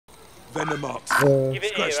Vendor marked. Give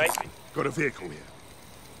it Scratch here, this. right? Got a vehicle here.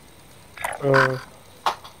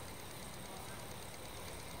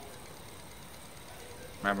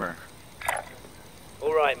 Remember.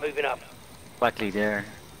 Alright, moving up. Luckily there.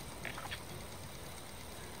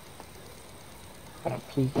 I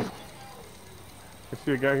see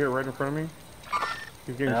a guy here right in front of me.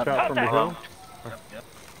 He's getting shot from the hill. Yep.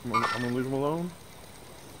 I'm gonna leave him alone.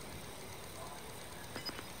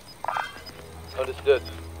 Understood.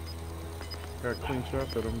 Got clean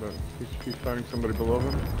shots at him, but he's fighting somebody below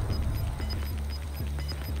him.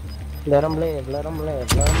 Let him live, let him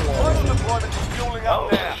live, let him live. Final deployment is fueling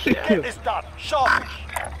up now. Get this done. Sharpish.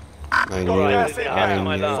 I Got knew gas it. inbound.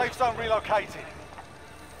 I knew it. Safe zone relocated.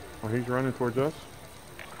 Oh, he's running towards us.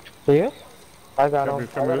 See you? I got Yeah, him. he's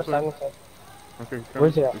I coming got a this way. silencer. Okay, he's coming.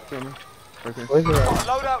 Where's he at? He's coming. Okay. Where's he at?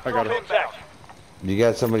 Loadout I got drop him. inbound. You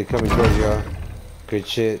got somebody coming towards y'all. Good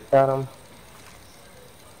shit. Got him.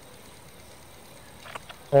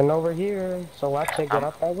 And over here, so watch it get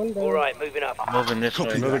out that window. Alright, moving up. I'm moving this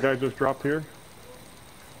way. Another guy just dropped here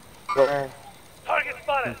Where? Target in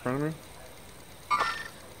spotted! front of me.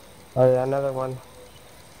 Oh yeah, another one.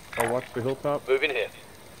 I'll watch the hilltop. Moving here.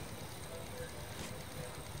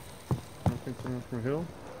 I think someone from the hill.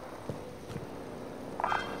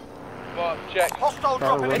 Mark, check. Hostile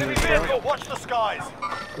dropping running enemy south. vehicle. Watch the skies.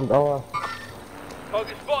 Oh,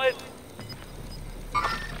 Target spotted!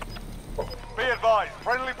 Be advised.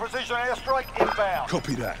 Friendly precision airstrike inbound.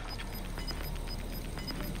 Copy that.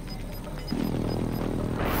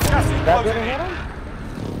 Gas is that closing didn't in. hit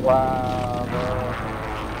him? Wow, bro.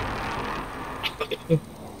 You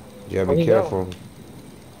gotta Where'd be he go? careful.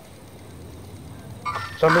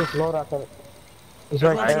 Somebody's low up. He's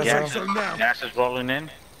right Everyone's in there, the bro. safe zone now. Gas is rolling in.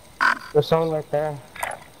 There's someone right there.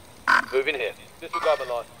 Moving here. Disregard the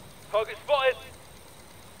line. Target spotted!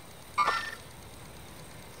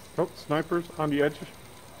 Oh, snipers on the edge.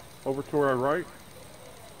 Over to our right.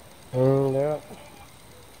 Yeah.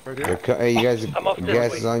 Right They're here. Hey, you guys, I'm off this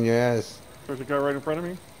gas way. is on your ass. There's a guy right in front of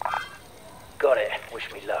me. Got it.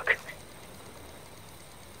 Wish me luck.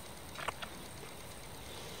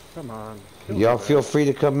 Come on. Y'all feel free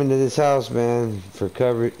to come into this house, man, for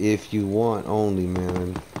cover if you want only,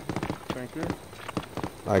 man. Thank you.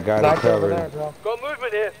 I got it Sniper over there, covered. bro. Got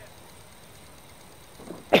movement here.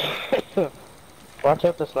 Watch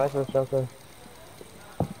out the sniper shelter.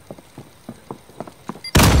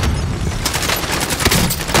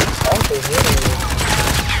 Oh, they're hitting me.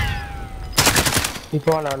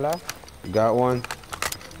 People on our left. Got one.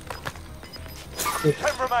 10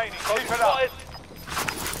 remaining. Keep it up. Spotted!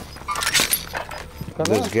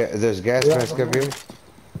 Come on. There's gas Yeah, mask come up on. here.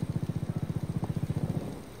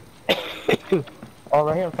 Oh,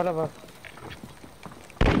 right here in front of us.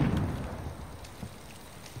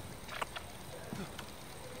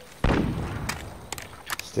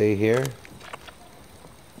 Stay here.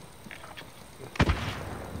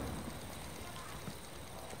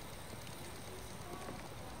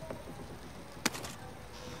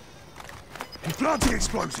 Planting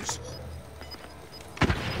explosives.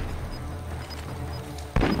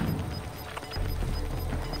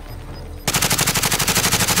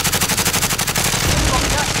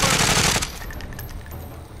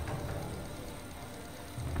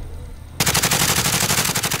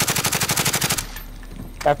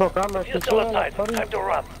 I put armor. You're still outside. Time to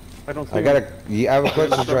run. I don't see I got a. I have a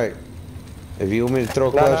clutch strike. If you want me to throw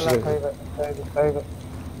a No, clutch, save it, save it, save it.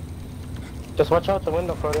 Just watch out the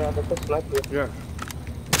window, Cody. I just snipe you. Yeah.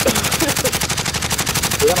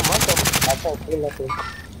 You gotta mark him. I can't see nothing.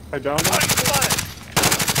 I downed him. Target spotted!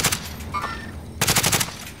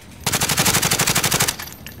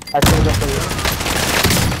 I see nothing.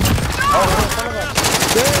 Oh, right in front of us.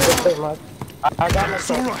 Good shit, Mike. I got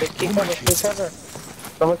myself. all right. Keep cover, keep cover.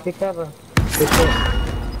 Someone keep cover. Good shit.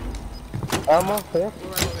 Ammo, yeah.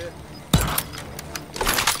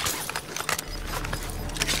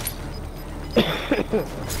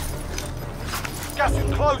 Gas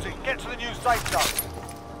is closing. Get to the new safe zone.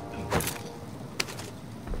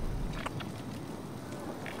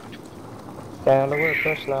 Yeah, look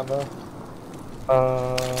where it's now, bro.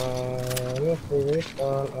 Let me see this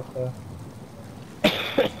one.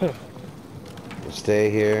 Okay. stay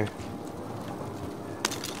here.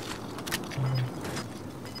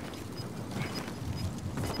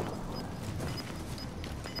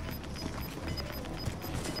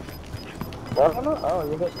 No.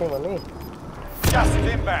 Oh, you just came with me. Gas is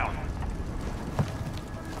inbound.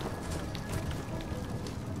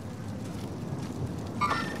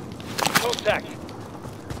 Contact.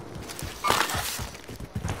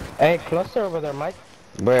 Hey, cluster over there, Mike.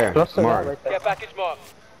 Where? Cluster Mark. right there. Get package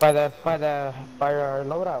marked. By our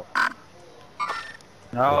loadout.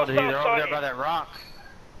 No, dude, they're over there by that rock.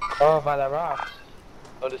 Oh, by the rocks.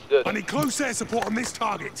 Understood. I need close air support on this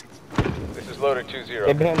target. This is loader 2-0.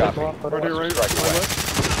 Get behind this Copy. wall. Right here, right. Strike My away. left.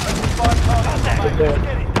 Five targets remaining. there.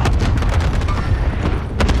 Get it done.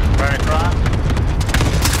 Right across.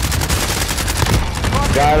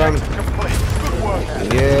 Got him. Complete. Good work.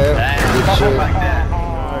 Yeah, good shit. Like that.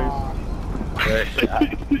 Nice. Good shot.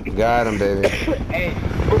 Got him, baby. Hey,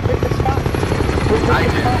 who picked the spot? Who picked I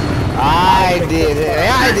the did. spot? I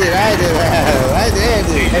did. I did.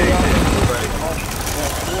 Hey, y'all.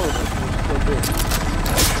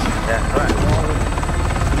 That's right.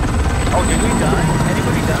 Oh, did we die?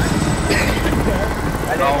 Anybody die?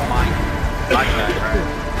 Oh my. My bad, right?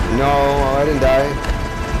 No, I didn't die.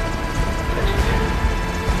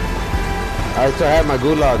 I still have my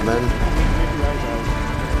gulag, man.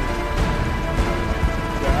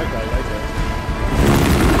 Yeah, I died.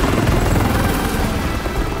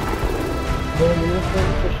 Man, you were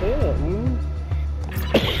ready for shit.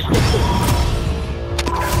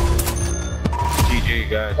 GG,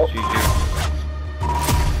 guys. GG.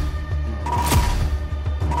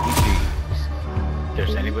 GG.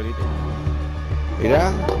 There's anybody there?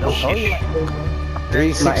 Mira, Oh, yeah.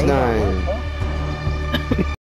 369.